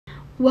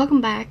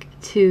Welcome back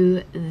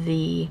to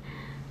the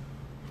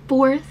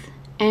fourth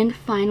and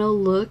final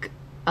look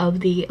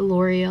of the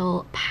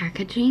Loreal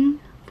packaging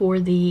for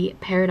the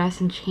Paradise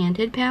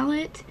Enchanted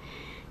palette.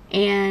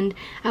 And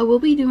I will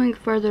be doing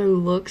further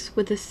looks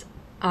with this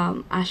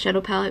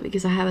eyeshadow palette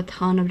because I have a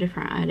ton of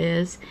different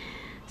ideas.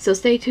 So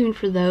stay tuned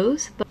for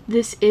those. But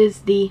this is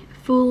the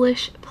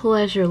Foolish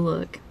Pleasure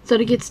look. So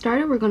to get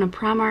started, we're going to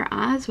prime our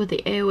eyes with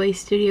the AOA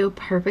Studio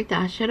Perfect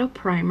Eyeshadow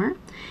Primer.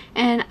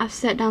 And I've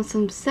set down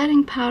some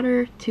setting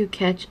powder to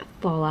catch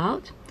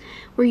fallout.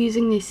 We're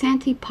using the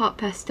Santee Pop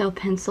Pastel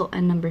Pencil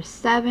in number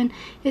 7.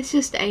 It's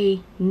just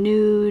a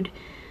nude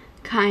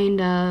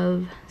kind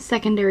of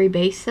secondary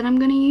base that I'm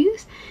going to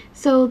use.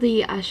 So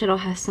the eyeshadow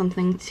has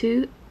something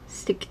to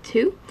stick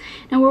to.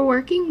 Now we're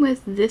working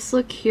with this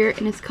look here,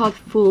 and it's called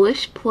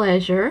Foolish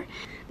Pleasure.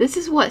 This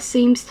is what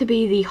seems to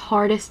be the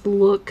hardest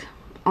look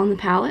on the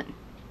palette,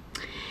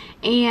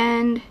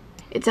 and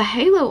it's a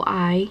halo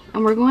eye,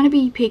 and we're going to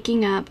be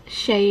picking up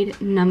shade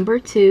number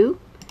 2.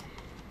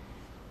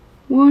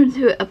 We're going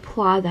to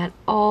apply that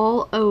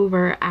all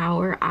over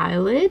our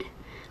eyelid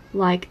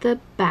like the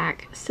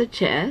back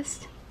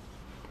suggests.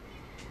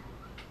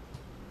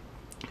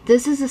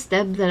 This is a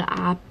step that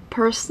I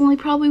personally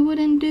probably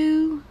wouldn't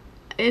do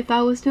if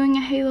I was doing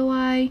a halo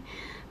eye,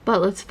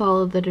 but let's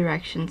follow the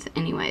directions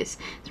anyways.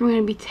 So we're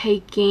going to be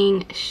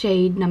taking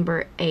shade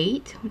number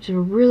 8, which is a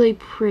really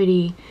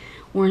pretty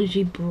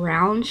orangey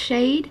brown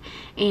shade,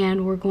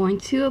 and we're going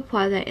to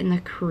apply that in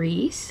the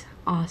crease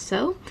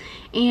also.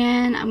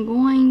 And I'm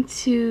going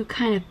to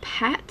kind of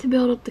pat to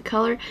build up the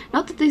color.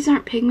 Not that these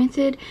aren't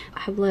pigmented,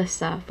 I have less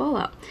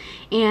fallout.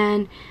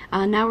 And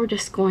now we're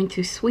just going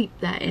to sweep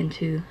that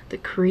into the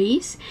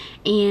crease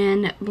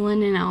and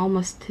blend it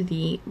almost to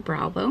the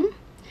brow bone.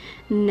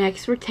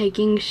 Next, we're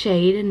taking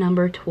shade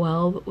number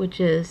 12, which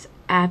is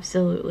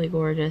absolutely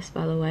gorgeous,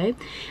 by the way,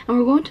 and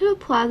we're going to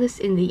apply this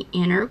in the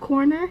inner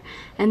corner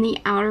and the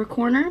outer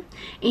corner.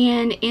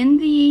 And in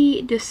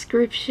the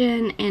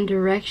description and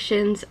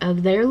directions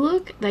of their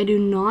look, they do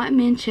not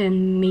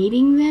mention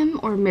meeting them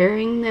or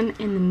marrying them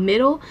in the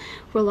middle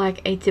for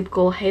like a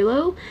typical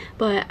halo,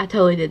 but I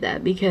totally did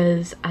that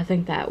because I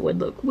think that would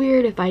look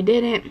weird if I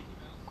didn't.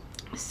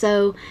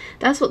 So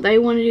that's what they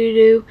wanted to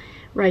do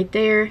right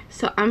there.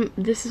 So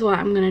this is what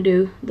I'm gonna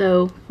do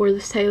though for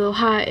this halo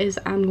high, is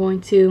I'm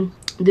going to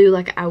do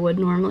like I would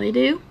normally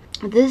do.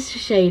 This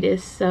shade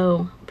is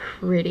so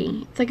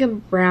pretty. It's like a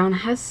brown,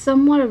 has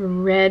somewhat of a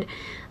red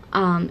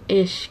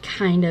ish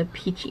kind of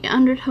peachy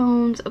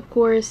undertones, of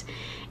course,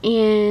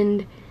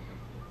 and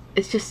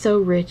it's just so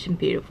rich and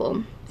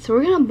beautiful. So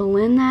we're gonna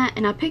blend that,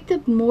 and I picked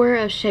up more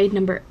of shade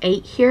number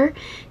 8 here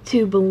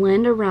to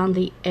blend around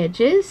the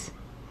edges.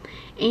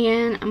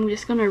 And I'm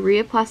just going to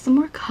reapply some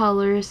more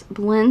colors,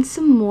 blend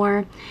some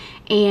more,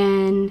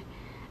 and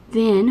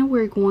then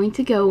we're going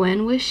to go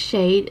in with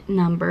shade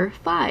number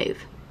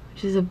 5,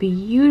 which is a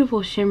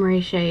beautiful shimmery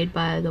shade,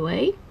 by the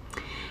way.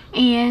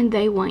 And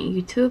they want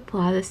you to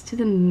apply this to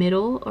the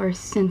middle or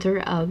center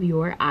of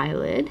your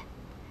eyelid.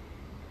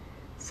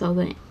 So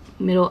the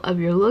middle of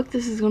your look,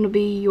 this is going to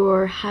be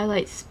your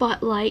highlight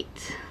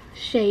spotlight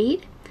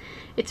shade.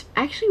 It's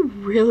actually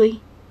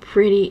really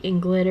pretty and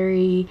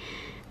glittery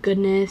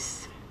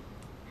goodness.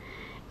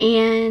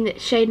 And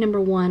shade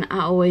number 1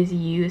 I always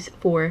use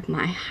for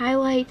my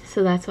highlight,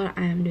 so that's what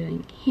I am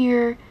doing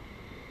here.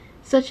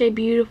 Such a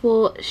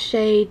beautiful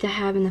shade to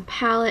have in the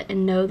palette,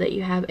 and know that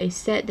you have a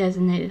set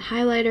designated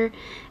highlighter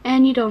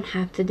and you don't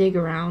have to dig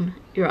around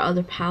your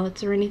other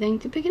palettes or anything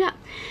to pick it up.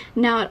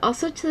 Now it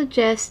also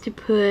suggests to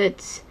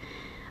put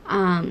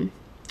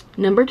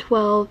number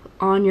 12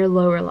 on your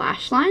lower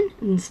lash line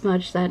and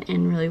smudge that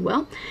in really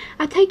well.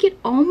 I take it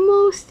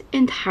almost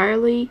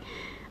entirely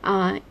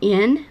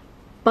in,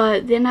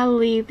 but then I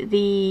leave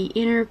the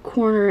inner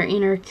corner,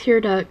 inner tear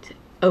duct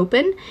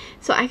open,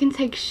 so I can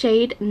take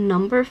shade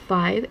number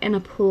 5 and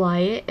apply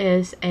it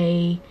as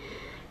a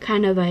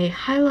kind of a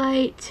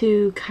highlight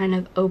to kind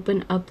of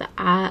open up the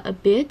eye a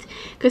bit,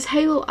 because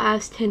halo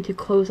eyes tend to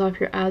close off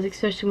your eyes,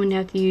 especially when you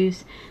have to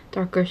use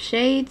darker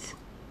shades.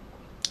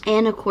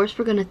 And of course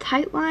we're going to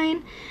tight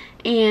line,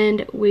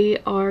 and we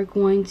are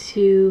going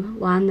to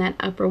line that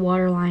upper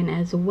waterline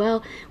as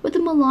well with the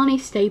Milani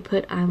Stay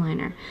Put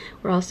eyeliner.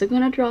 We're also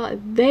going to draw it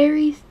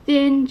very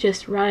thin,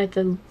 just right at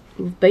the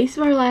base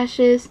of our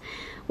lashes,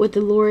 with the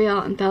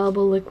L'Oreal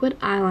Infallible liquid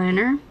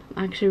eyeliner.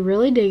 I'm actually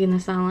really digging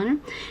this eyeliner.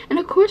 And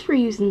of course we're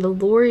using the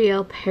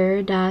L'Oreal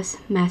Paradise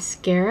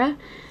Mascara.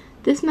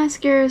 This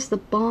mascara is the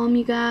bomb,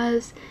 you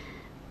guys.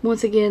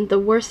 Once again, the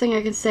worst thing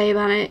I can say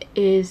about it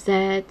is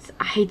that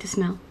I hate the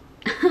smell.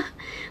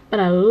 But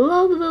I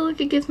love the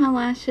look it gives my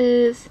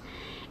lashes.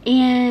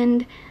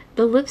 And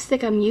the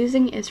lipstick I'm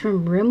using is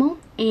from Rimmel,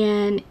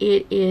 and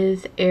it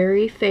is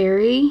Airy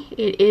Fairy.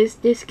 It is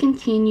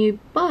discontinued,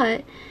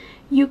 but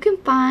you can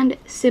find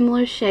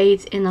similar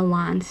shades in the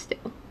line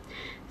still.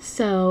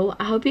 So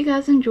I hope you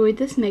guys enjoyed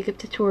this makeup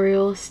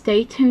tutorial.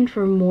 Stay tuned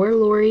for more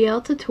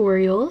L'Oreal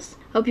tutorials.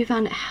 Hope you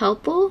found it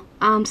helpful.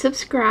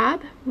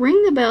 Subscribe,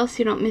 ring the bell so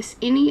you don't miss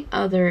any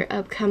other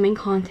upcoming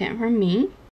content from me.